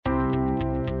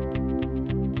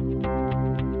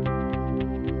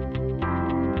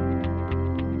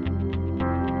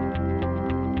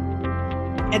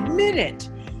Admit it.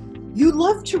 You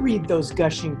love to read those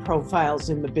gushing profiles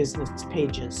in the business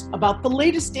pages about the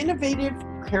latest innovative,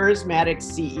 charismatic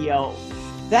CEO.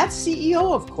 That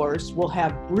CEO, of course, will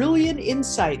have brilliant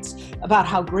insights about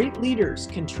how great leaders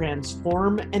can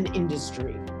transform an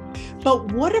industry.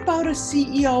 But what about a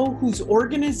CEO whose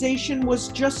organization was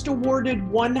just awarded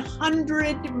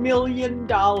 $100 million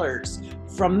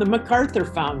from the MacArthur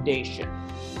Foundation?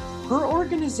 Her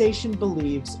organization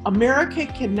believes America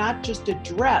can not just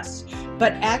address,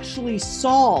 but actually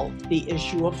solve the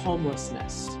issue of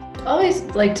homelessness. I always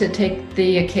like to take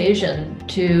the occasion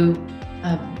to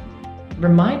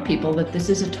remind people that this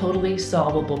is a totally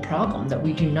solvable problem, that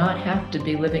we do not have to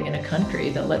be living in a country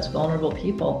that lets vulnerable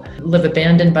people live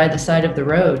abandoned by the side of the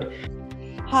road.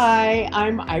 Hi,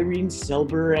 I'm Irene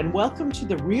Silber, and welcome to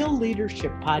the Real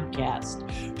Leadership Podcast.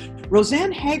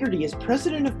 Roseanne Haggerty is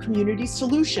president of Community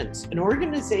Solutions, an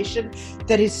organization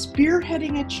that is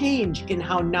spearheading a change in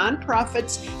how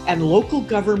nonprofits and local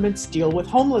governments deal with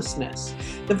homelessness.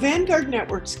 The Vanguard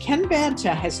Network's Ken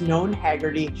Banta has known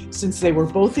Haggerty since they were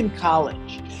both in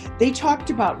college. They talked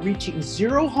about reaching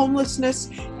zero homelessness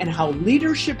and how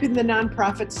leadership in the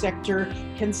nonprofit sector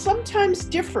can sometimes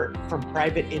differ from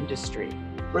private industry.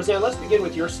 Roseanne, let's begin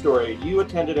with your story. You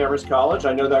attended Amherst College.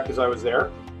 I know that because I was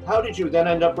there. How did you then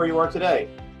end up where you are today?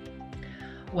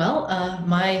 Well,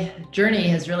 my journey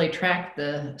has really tracked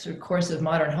the sort of course of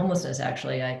modern homelessness,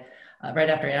 actually. I, right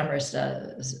after Amherst,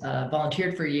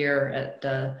 volunteered for a year at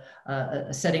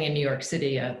a setting in New York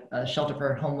City, a shelter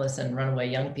for homeless and runaway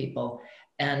young people.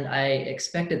 And I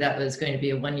expected that was going to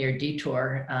be a one-year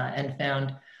detour and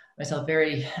found myself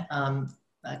very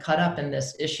caught up in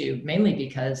this issue, mainly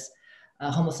because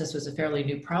homelessness was a fairly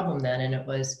new problem then, and it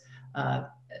was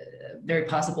very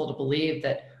possible to believe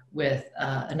that with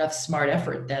enough smart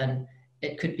effort then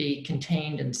it could be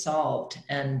contained and solved.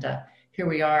 And here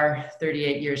we are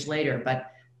 38 years later,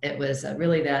 but it was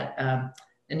really that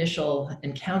initial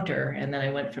encounter. And then I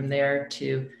went from there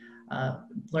to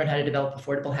learn how to develop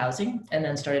affordable housing, and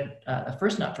then started a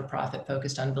first not-for-profit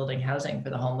focused on building housing for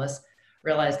the homeless.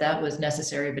 Realized that was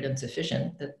necessary but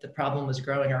insufficient, that the problem was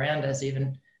growing around us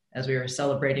even as we were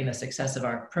celebrating the success of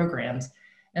our programs.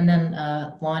 And then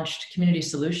launched Community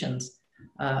Solutions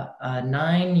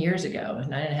 9 years ago,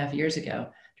 9.5 years ago,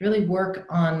 to really work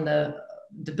on the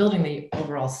building the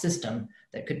overall system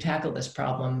that could tackle this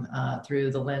problem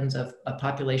through the lens of a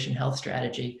population health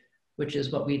strategy, which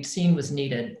is what we'd seen was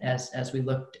needed as we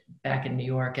looked back in New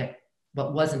York at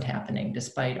what wasn't happening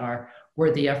despite our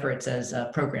worthy efforts as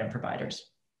program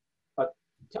providers.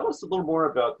 Tell us a little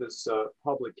more about this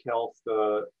public health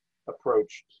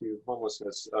approach to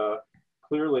homelessness.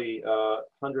 Clearly,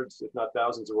 hundreds, if not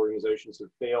thousands of organizations have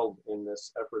failed in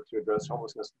this effort to address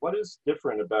homelessness. What is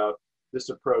different about this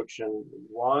approach, and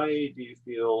why do you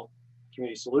feel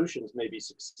Community Solutions may be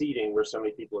succeeding where so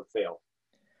many people have failed?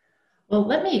 Well,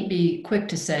 let me be quick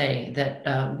to say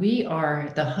that we are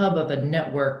the hub of a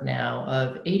network now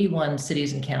of 81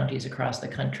 cities and counties across the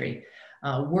country,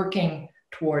 working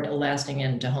toward a lasting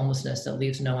end to homelessness that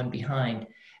leaves no one behind.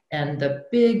 And the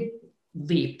big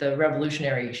leap, the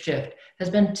revolutionary shift, has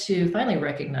been to finally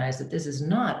recognize that this is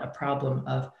not a problem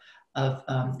of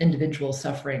individual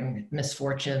suffering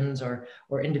misfortunes or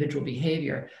individual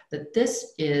behavior, that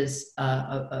this is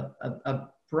a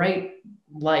bright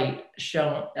light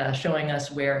showing us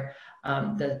where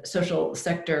the social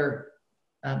sector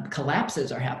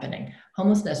collapses are happening.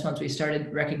 Homelessness, once we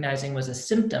started recognizing, was a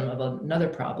symptom of another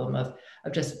problem of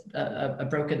just a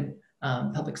broken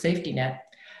public safety net.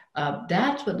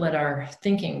 That's what led our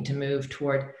thinking to move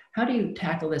toward how do you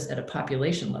tackle this at a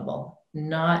population level,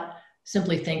 not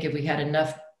simply think if we had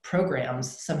enough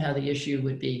programs, somehow the issue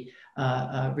would be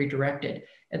redirected.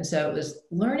 And so it was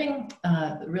learning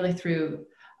really through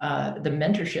the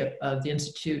mentorship of the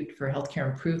Institute for Healthcare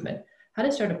Improvement, how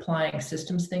to start applying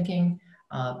systems thinking,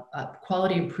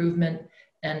 quality improvement,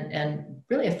 and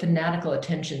really a fanatical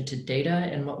attention to data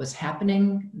and what was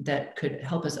happening that could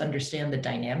help us understand the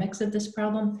dynamics of this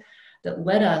problem, that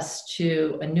led us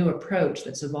to a new approach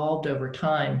that's evolved over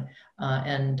time,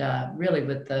 and really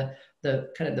with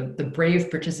the brave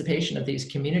participation of these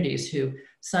communities who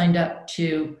signed up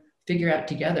to figure out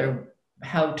together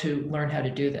how to learn how to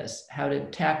do this, how to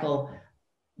tackle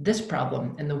this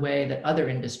problem in the way that other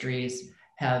industries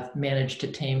have managed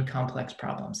to tame complex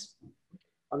problems.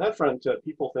 On that front,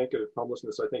 people think of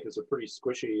homelessness, I think, as a pretty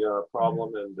squishy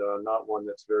problem and not one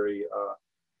that's very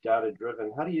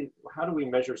data-driven. How do we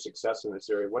measure success in this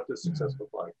area? What does success look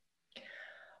like?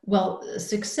 Well,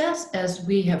 success as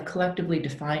we have collectively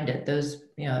defined it, those,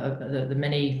 the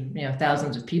many,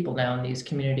 thousands of people now in these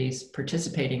communities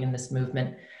participating in this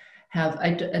movement, have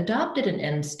adopted an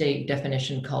end state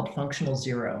definition called functional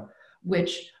zero,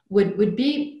 which would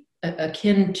be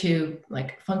akin to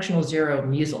like functional zero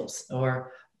measles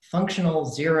or functional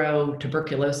zero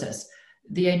tuberculosis.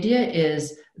 The idea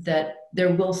is that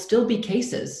there will still be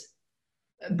cases,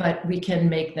 but we can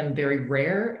make them very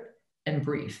rare and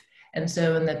brief. And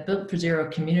so in the Built for Zero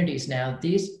communities now,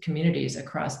 these communities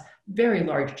across very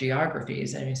large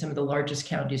geographies, I mean, some of the largest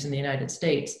counties in the United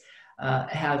States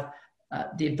have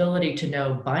the ability to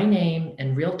know by name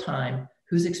in real time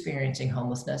who's experiencing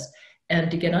homelessness,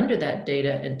 and to get under that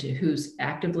data into who's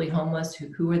actively homeless,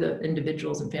 who are the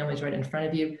individuals and families right in front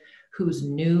of you, who's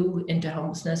new into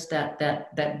homelessness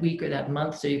that week or that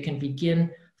month, so you can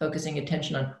begin focusing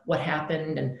attention on what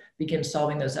happened and begin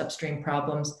solving those upstream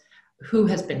problems, who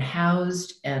has been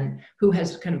housed and who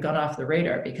has kind of gone off the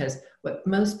radar. Because what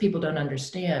most people don't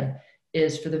understand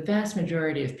is for the vast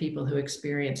majority of people who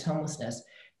experience homelessness,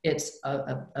 it's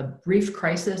a brief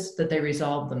crisis that they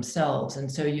resolve themselves.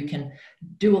 And so you can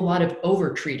do a lot of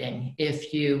over-treating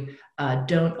if you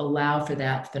don't allow for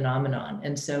that phenomenon.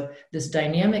 And so this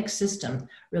dynamic system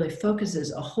really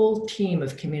focuses a whole team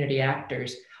of community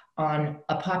actors on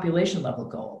a population level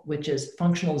goal, which is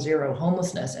functional zero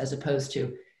homelessness, as opposed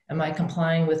to, am I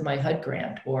complying with my HUD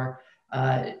grant, or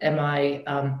am I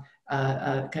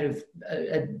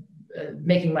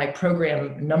making my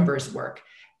program numbers work?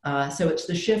 So it's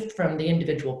the shift from the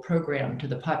individual program to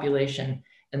the population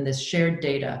and this shared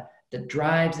data that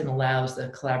drives and allows the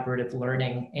collaborative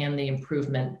learning and the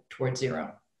improvement towards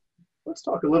zero. Let's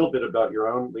talk a little bit about your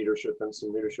own leadership and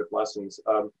some leadership lessons.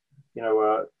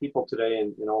 People today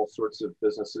in all sorts of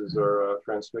businesses are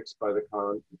transfixed by the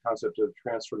concept of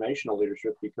transformational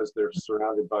leadership because they're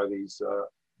surrounded by these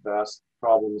vast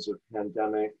problems of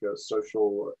pandemic,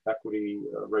 social equity,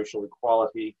 racial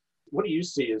equality. What do you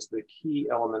see as the key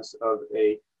elements of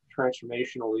a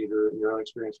transformational leader in your own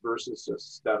experience versus a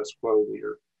status quo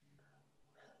leader?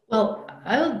 Well,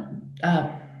 I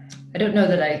don't know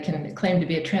that I can claim to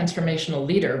be a transformational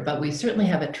leader, but we certainly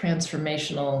have a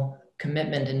transformational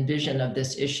commitment and vision of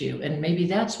this issue. And maybe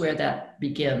that's where that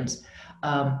begins.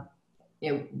 My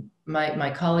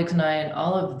colleagues and I and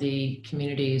all of the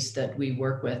communities that we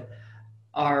work with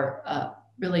are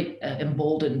really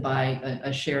emboldened by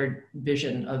a shared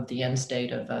vision of the end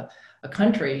state of a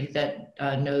country that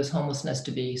knows homelessness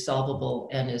to be solvable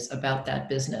and is about that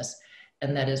business,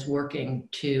 and that is working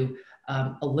to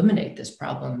eliminate this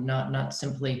problem, not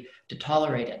simply to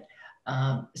tolerate it.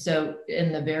 So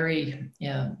in the very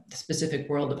specific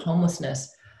world of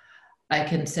homelessness, I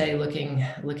can say, looking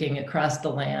across the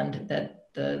land, that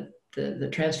the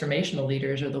transformational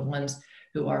leaders are the ones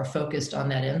who are focused on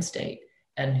that end state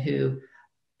and who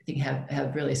I think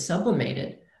have really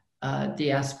sublimated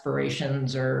the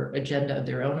aspirations or agenda of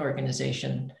their own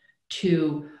organization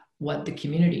to what the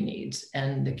community needs,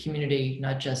 and the community,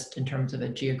 not just in terms of a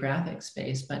geographic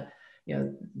space, but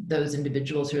those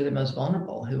individuals who are the most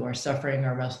vulnerable, who are suffering,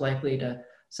 are most likely to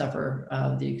suffer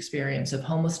the experience of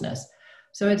homelessness.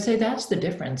 So I'd say that's the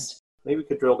difference. Maybe we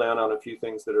could drill down on a few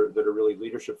things that are really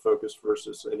leadership focused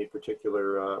versus any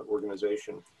particular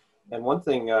organization. And one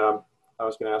thing I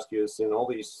was going to ask you is, in all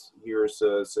these years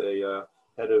as a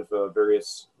head of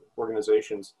various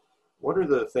organizations, what are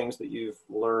the things that you've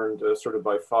learned sort of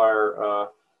by fire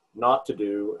not to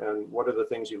do, and what are the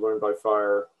things you learned by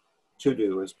fire to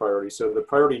do as priorities? So the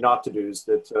priority not to do's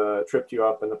that tripped you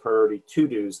up, and the priority to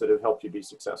do's that have helped you be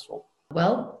successful.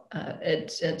 Well,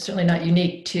 it's certainly not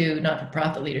unique to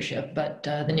not-for-profit leadership, but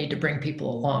the need to bring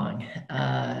people along,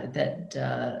 that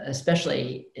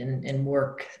especially in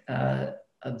work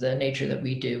of the nature that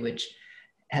we do, which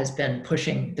has been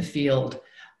pushing the field,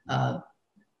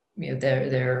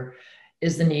 there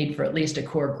is the need for at least a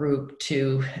core group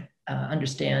to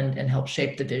understand and help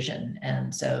shape the vision.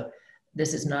 And so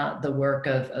this is not the work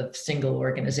of single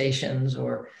organizations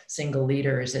or single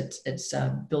leaders. It's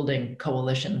building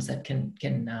coalitions that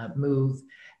can move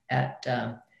at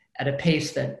a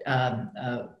pace that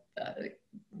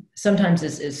sometimes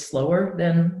is slower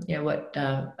than what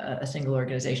a single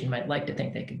organization might like to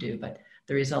think they could do. But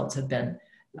the results have been,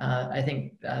 I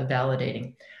think,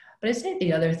 validating. But I say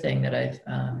the other thing that I've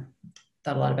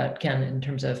thought a lot about, Ken, in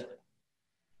terms of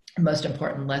most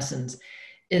important lessons,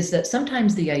 is that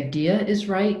sometimes the idea is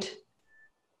right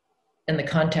and the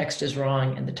context is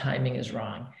wrong and the timing is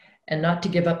wrong. And not to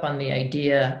give up on the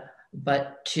idea,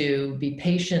 but to be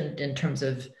patient in terms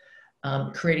of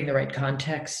creating the right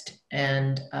context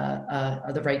and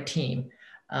the right team.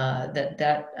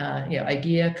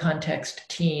 Idea, context,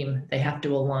 team, they have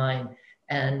to align.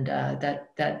 And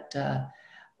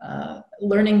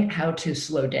learning how to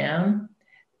slow down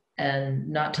and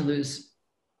not to lose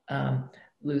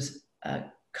lose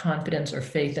confidence or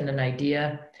faith in an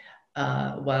idea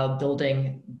while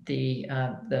building the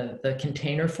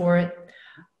container for it.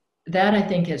 That, I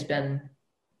think, has been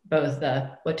both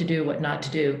what to do, what not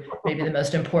to do, maybe the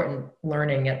most important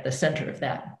learning at the center of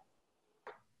that.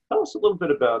 Tell us a little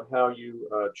bit about how you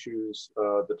choose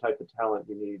the type of talent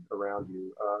you need around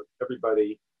you.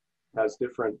 Everybody has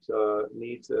different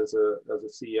needs as a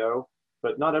CEO,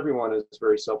 but not everyone is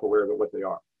very self-aware about what they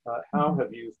are. How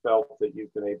have you felt that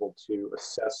you've been able to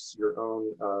assess your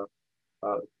own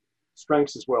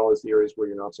strengths as well as the areas where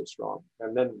you're not so strong?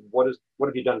 And then what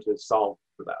have you done to solve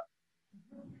for that?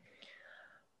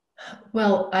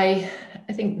 Well, I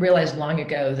think realized long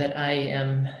ago that I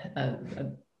am,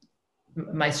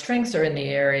 my strengths are in the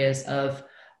areas of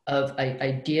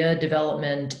idea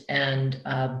development and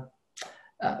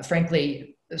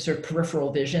frankly, sort of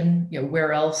peripheral vision.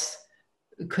 Where else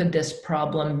could this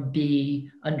problem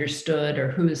be understood, or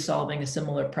who is solving a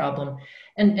similar problem,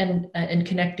 and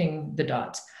connecting the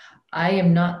dots. I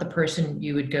am not the person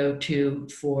you would go to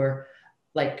for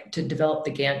to develop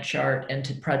the Gantt chart and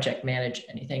to project manage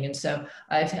anything. And so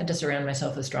I've had to surround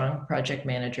myself with strong project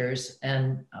managers.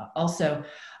 And also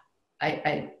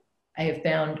I have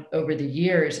found over the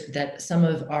years that some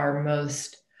of our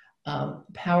most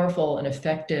powerful and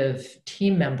effective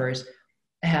team members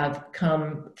have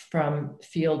come from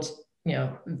fields,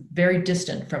 very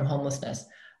distant from homelessness.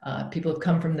 People have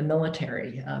come from the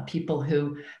military, people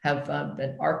who have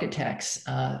been architects,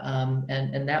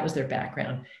 and that was their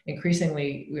background.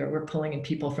 Increasingly, we're pulling in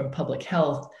people from public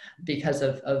health because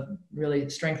of really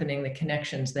strengthening the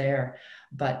connections there.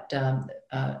 But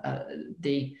I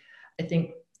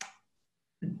think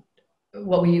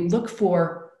what we look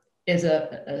for is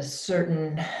a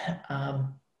certain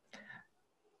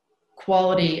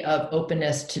quality of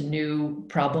openness to new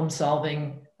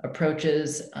problem-solving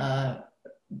approaches,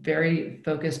 very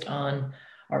focused on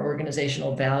our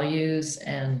organizational values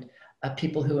and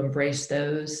people who embrace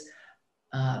those.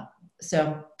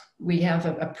 So we have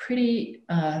a pretty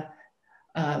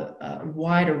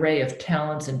wide array of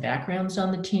talents and backgrounds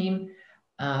on the team.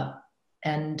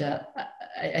 And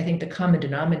I think the common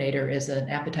denominator is an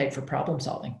appetite for problem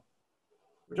solving.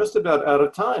 We're just about out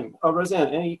of time.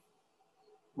 Roseanne, any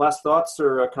last thoughts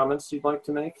or comments you'd like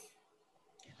to make?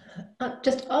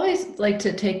 Just always like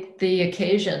to take the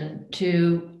occasion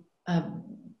to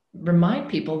remind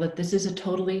people that this is a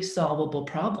totally solvable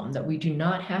problem, that we do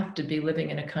not have to be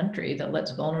living in a country that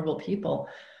lets vulnerable people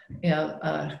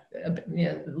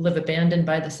live abandoned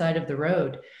by the side of the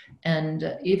road.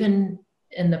 And even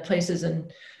in the places in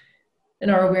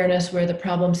our awareness where the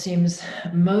problem seems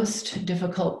most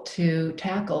difficult to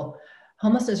tackle,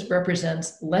 homelessness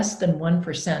represents less than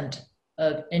 1%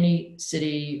 of any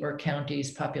city or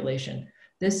county's population.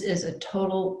 This is a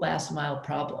total last mile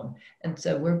problem. And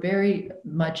so we're very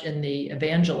much in the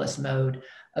evangelist mode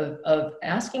of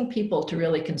asking people to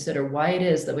really consider why it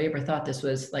is that we ever thought this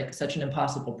was like such an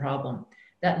impossible problem.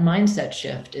 That mindset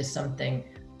shift is something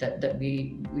that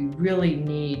we really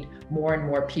need more and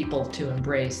more people to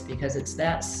embrace, because it's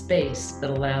that space that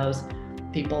allows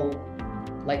people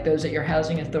like those at your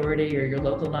housing authority or your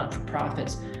local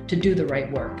not-for-profits to do the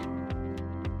right work.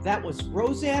 That was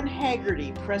Roseanne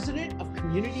Haggerty, President of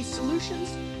Community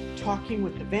Solutions, talking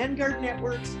with the Vanguard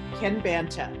Network's Ken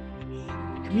Banta.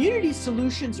 Community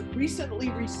Solutions recently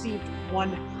received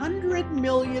 $100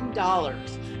 million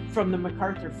from the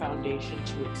MacArthur Foundation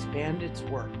to expand its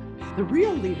work. The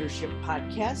Real Leadership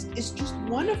Podcast is just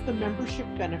one of the membership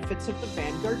benefits of the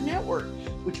Vanguard Network,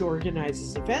 which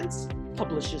organizes events,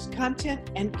 publishes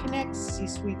content, and connects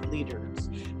C-suite leaders.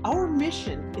 Our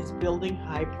mission is building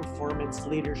high-performance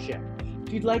leadership.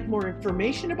 If you'd like more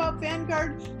information about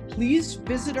Vanguard, please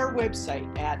visit our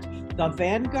website at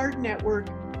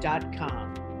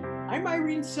thevanguardnetwork.com. I'm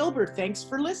Irene Silber. Thanks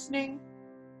for listening.